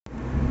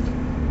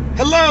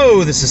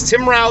Hello, this is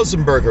Tim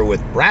Rausenberger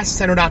with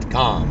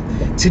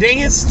BrassTenor.com. Today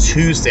is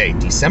Tuesday,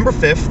 December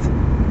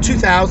 5th,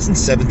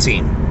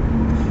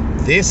 2017.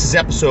 This is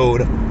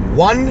episode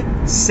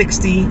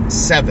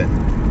 167.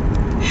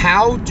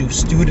 How do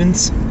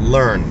students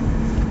learn?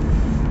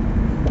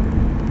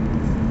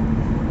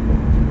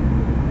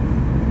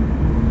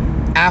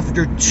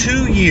 After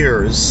 2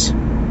 years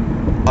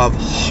of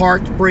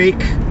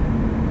heartbreak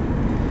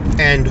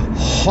and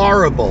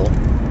horrible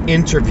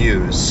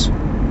interviews,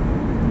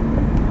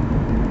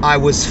 I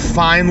was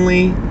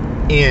finally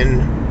in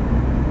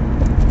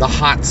the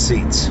hot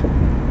seat.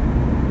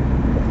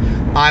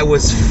 I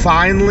was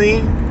finally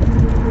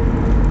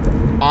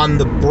on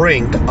the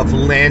brink of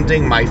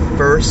landing my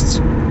first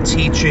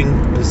teaching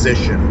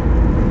position.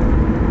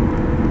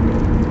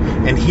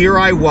 And here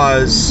I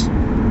was,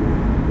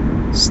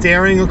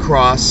 staring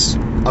across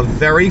a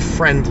very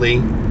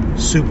friendly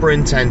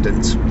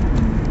superintendent.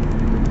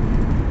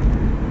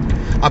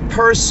 A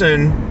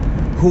person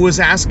who was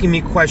asking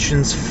me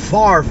questions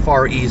far,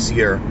 far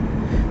easier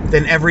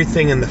than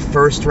everything in the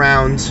first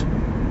round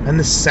and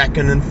the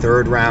second and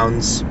third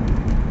rounds.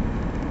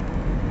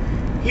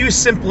 He was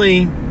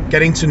simply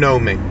getting to know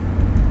me.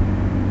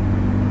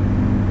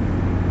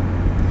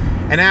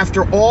 And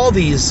after all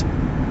these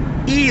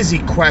easy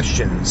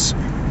questions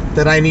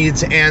that I needed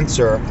to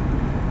answer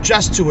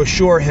just to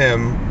assure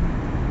him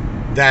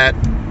that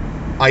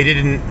I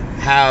didn't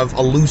have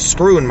a loose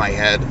screw in my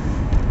head,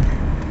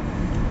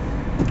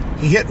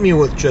 he hit me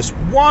with just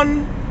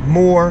one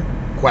more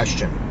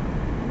question.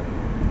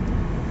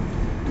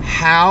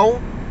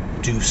 How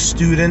do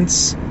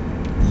students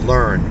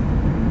learn?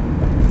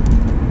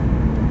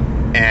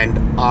 And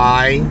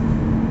I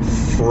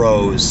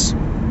froze.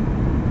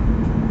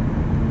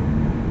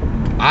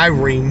 I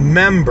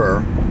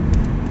remember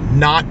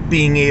not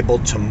being able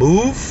to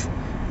move,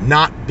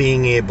 not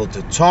being able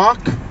to talk,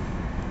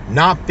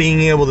 not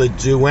being able to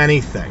do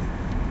anything.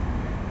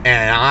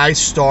 And I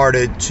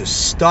started to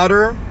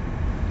stutter,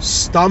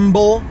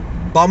 stumble,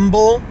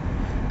 bumble,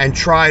 and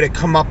try to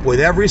come up with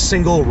every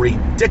single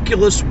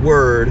ridiculous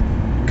word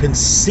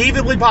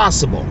conceivably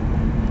possible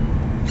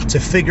to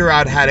figure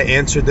out how to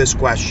answer this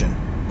question.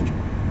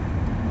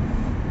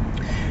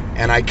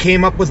 And I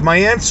came up with my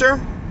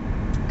answer,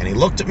 and he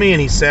looked at me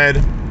and he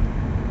said,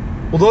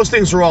 well, those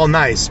things are all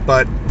nice,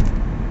 but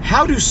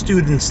how do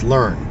students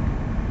learn?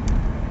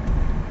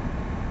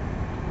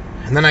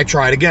 And then I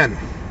tried again.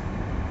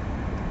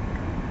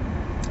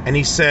 And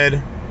he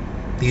said,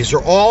 these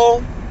are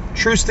all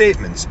true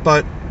statements,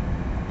 but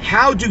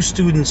how do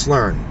students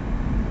learn?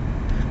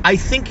 I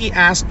think he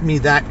asked me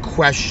that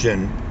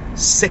question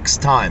 6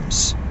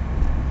 times,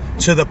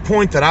 to the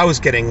point that I was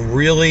getting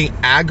really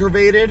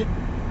aggravated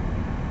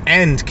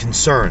and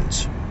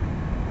concerned.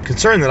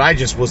 Concerned that I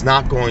just was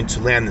not going to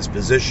land this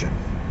position.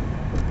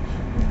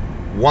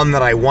 One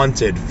that I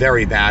wanted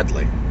very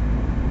badly.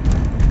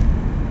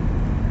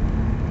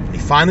 He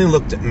finally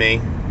looked at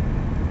me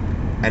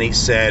and he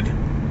said,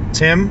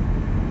 Tim,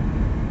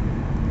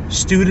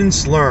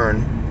 students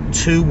learn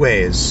 2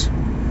 ways.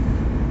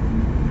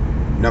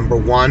 Number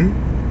 1,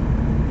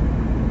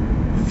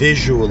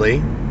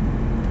 visually,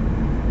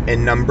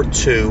 and number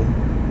 2,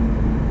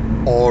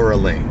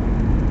 orally.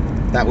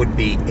 That would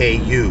be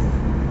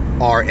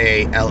A-U-R-A-L-L-Y.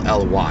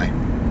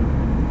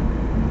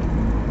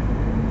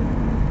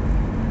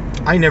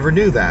 I never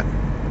knew that.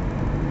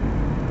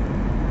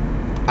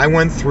 I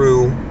went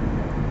through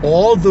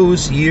all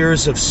those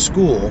years of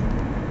school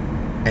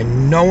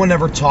and no one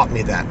ever taught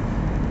me that.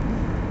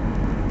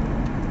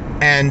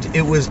 And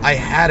I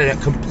had a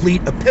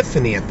complete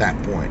epiphany at that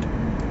point.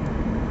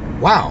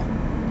 Wow,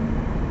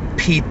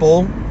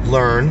 people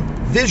learn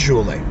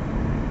visually.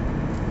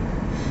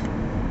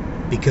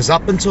 Because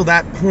up until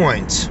that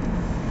point,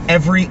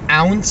 every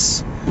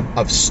ounce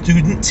of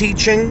student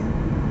teaching,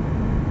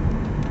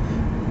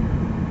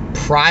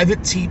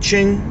 private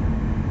teaching,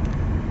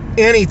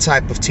 any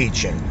type of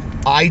teaching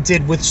I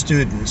did with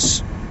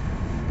students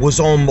was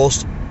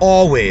almost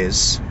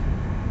always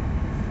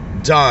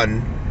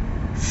done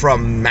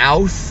from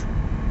mouth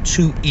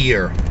to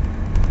ear,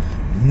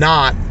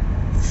 not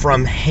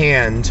from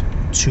hand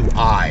to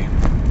eye.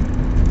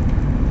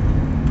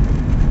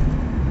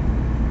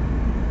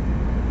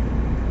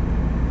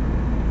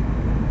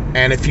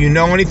 And if you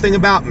know anything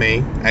about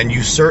me, and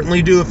you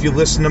certainly do if you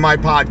listen to my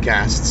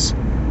podcasts,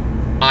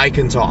 I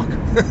can talk.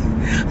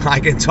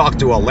 I can talk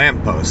to a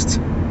lamppost.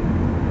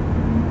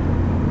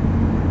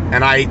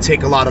 And I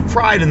take a lot of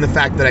pride in the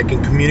fact that I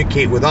can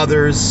communicate with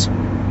others.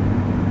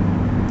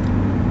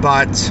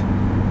 But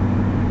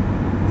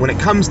when it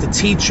comes to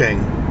teaching,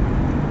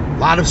 a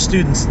lot of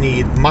students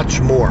need much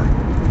more.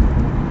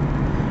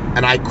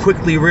 And I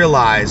quickly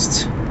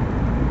realized,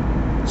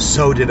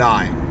 so did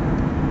I.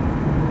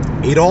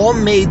 It all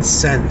made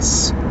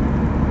sense.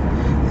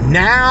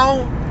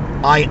 Now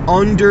I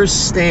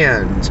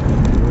understand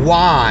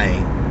why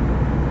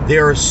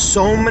there are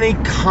so many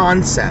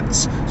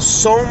concepts,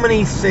 so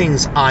many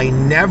things I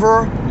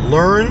never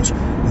learned,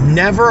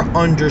 never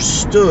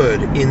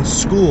understood in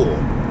school.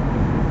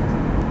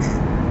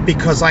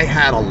 because I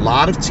had a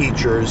lot of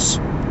teachers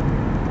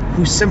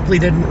who simply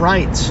didn't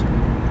write.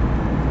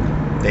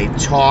 They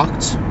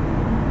talked,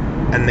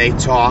 and they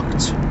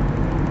talked,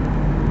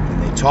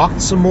 and they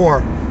talked some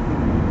more,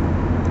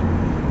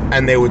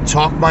 and they would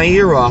talk my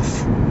ear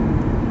off,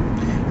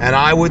 and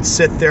I would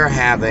sit there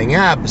having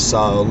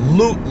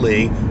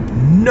absolutely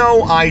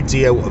no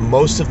idea what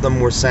most of them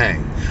were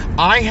saying.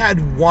 I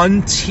had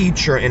one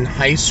teacher in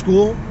high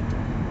school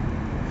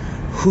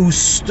who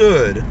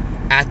stood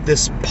at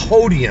this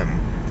podium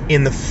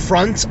in the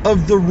front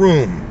of the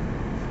room,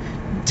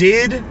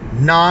 did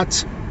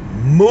not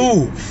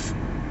move.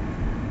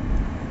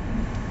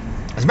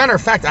 As a matter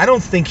of fact, I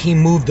don't think he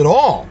moved at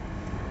all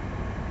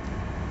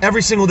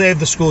every single day of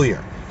the school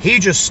year. He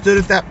just stood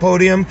at that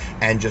podium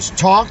and just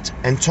talked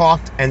and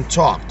talked and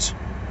talked.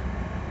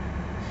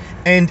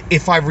 And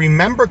if I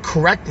remember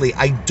correctly,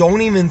 I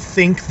don't even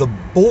think the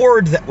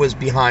board that was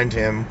behind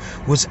him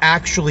was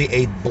actually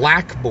a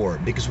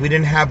blackboard, because we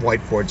didn't have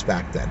whiteboards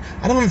back then.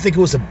 I don't even think it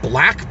was a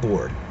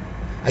blackboard.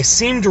 I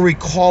seem to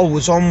recall it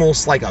was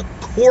almost like a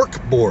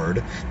cork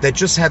board that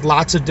just had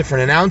lots of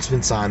different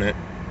announcements on it,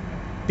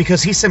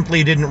 because he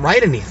simply didn't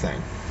write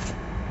anything.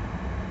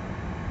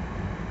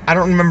 I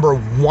don't remember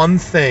one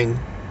thing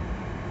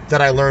that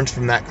I learned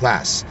from that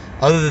class,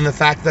 other than the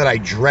fact that I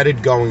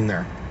dreaded going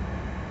there,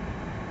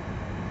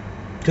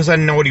 because I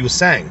didn't know what he was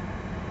saying.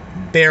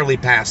 Barely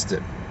passed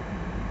it.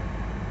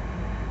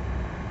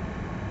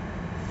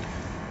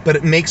 But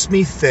it makes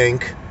me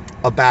think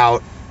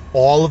about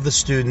all of the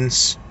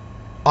students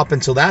up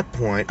until that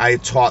point I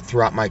had taught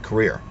throughout my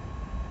career.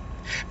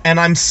 And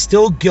I'm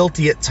still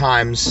guilty at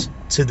times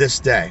to this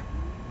day,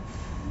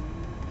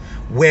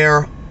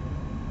 where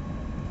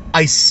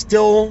I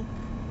still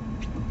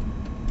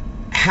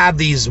have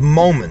these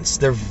moments.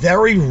 They're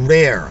very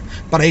rare,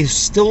 but I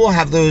still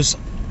have those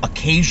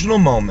occasional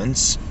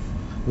moments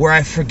where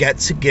I forget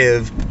to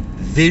give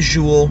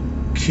visual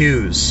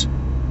cues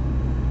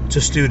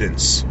to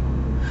students.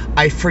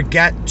 I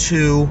forget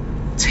to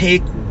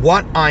take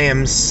what I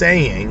am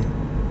saying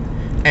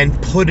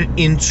and put it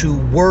into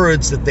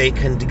words that they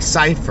can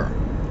decipher,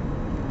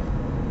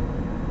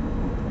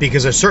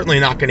 because they're certainly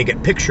not going to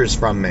get pictures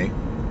from me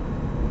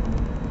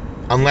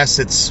unless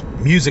it's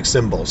music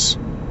symbols,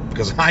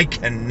 because I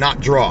cannot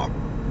draw.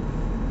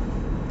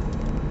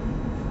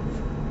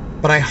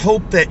 But I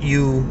hope that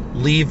you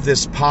leave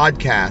this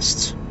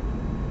podcast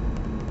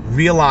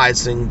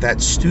realizing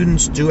that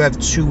students do have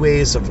two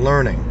ways of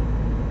learning.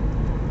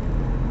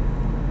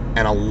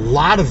 And a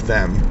lot of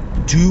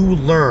them do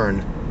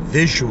learn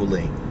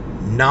visually,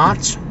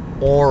 not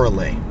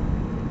orally.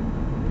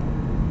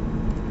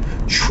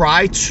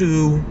 Try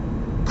to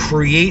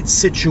create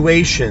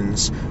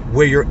situations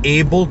where you're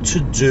able to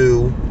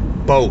do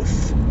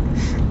both.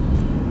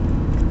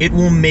 It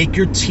will make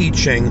your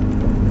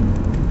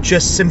teaching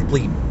just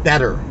simply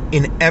better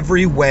in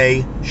every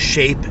way,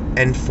 shape,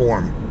 and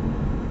form.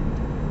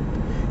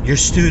 Your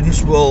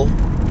students will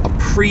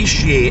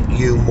appreciate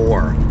you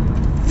more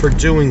for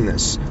doing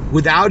this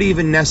without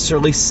even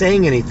necessarily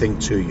saying anything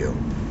to you.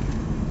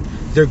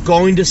 They're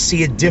going to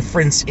see a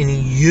difference in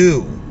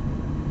you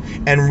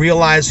and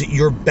realize that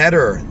you're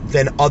better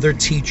than other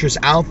teachers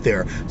out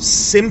there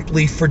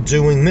simply for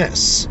doing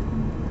this,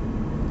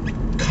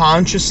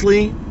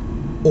 consciously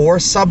or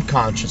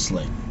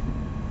subconsciously.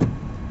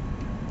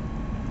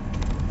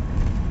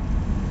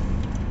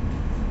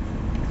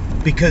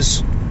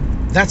 Because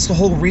that's the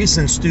whole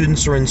reason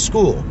students are in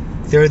school.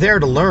 They're there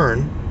to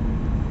learn,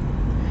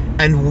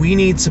 and we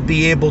need to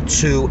be able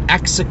to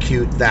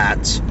execute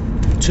that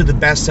to the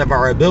best of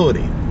our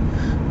ability.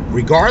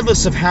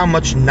 Regardless of how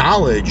much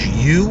knowledge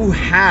you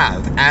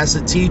have as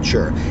a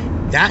teacher,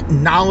 that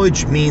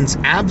knowledge means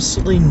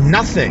absolutely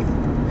nothing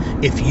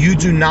if you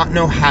do not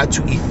know how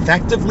to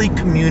effectively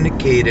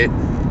communicate it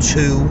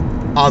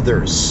to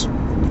others.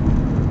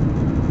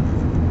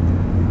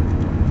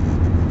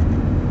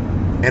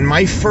 In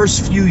my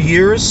first few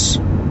years,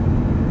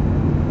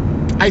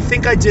 I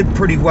think I did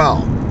pretty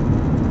well.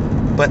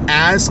 But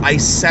as I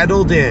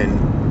settled in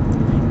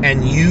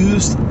and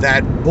used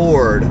that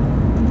board,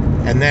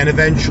 and then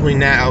eventually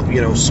now,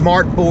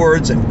 smart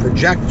boards and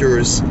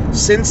projectors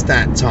since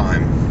that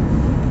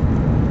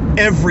time,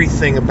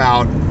 everything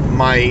about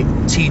my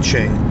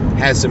teaching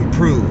has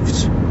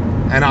improved,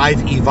 and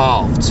I've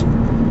evolved.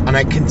 And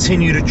I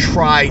continue to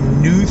try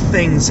new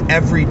things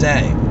every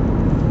day.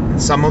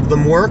 And some of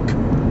them work,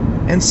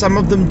 and some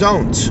of them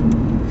don't.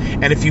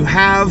 And if you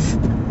have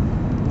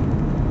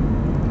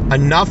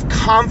enough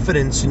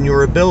confidence in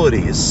your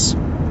abilities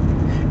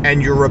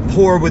and your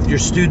rapport with your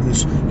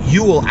students,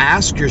 you will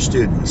ask your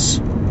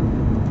students,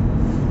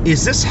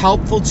 is this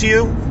helpful to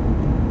you?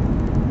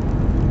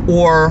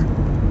 Or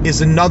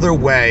is another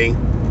way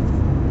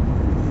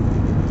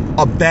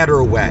a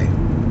better way?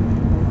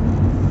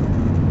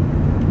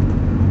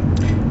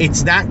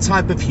 It's that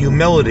type of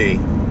humility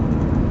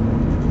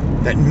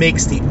that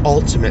makes the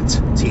ultimate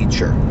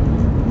teacher,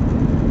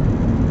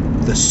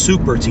 the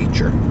super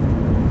teacher.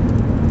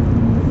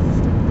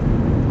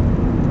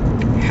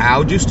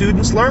 How do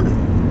students learn?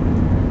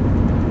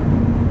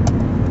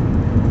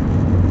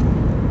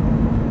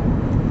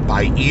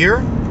 by ear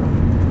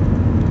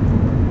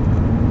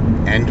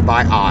and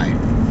by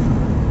eye.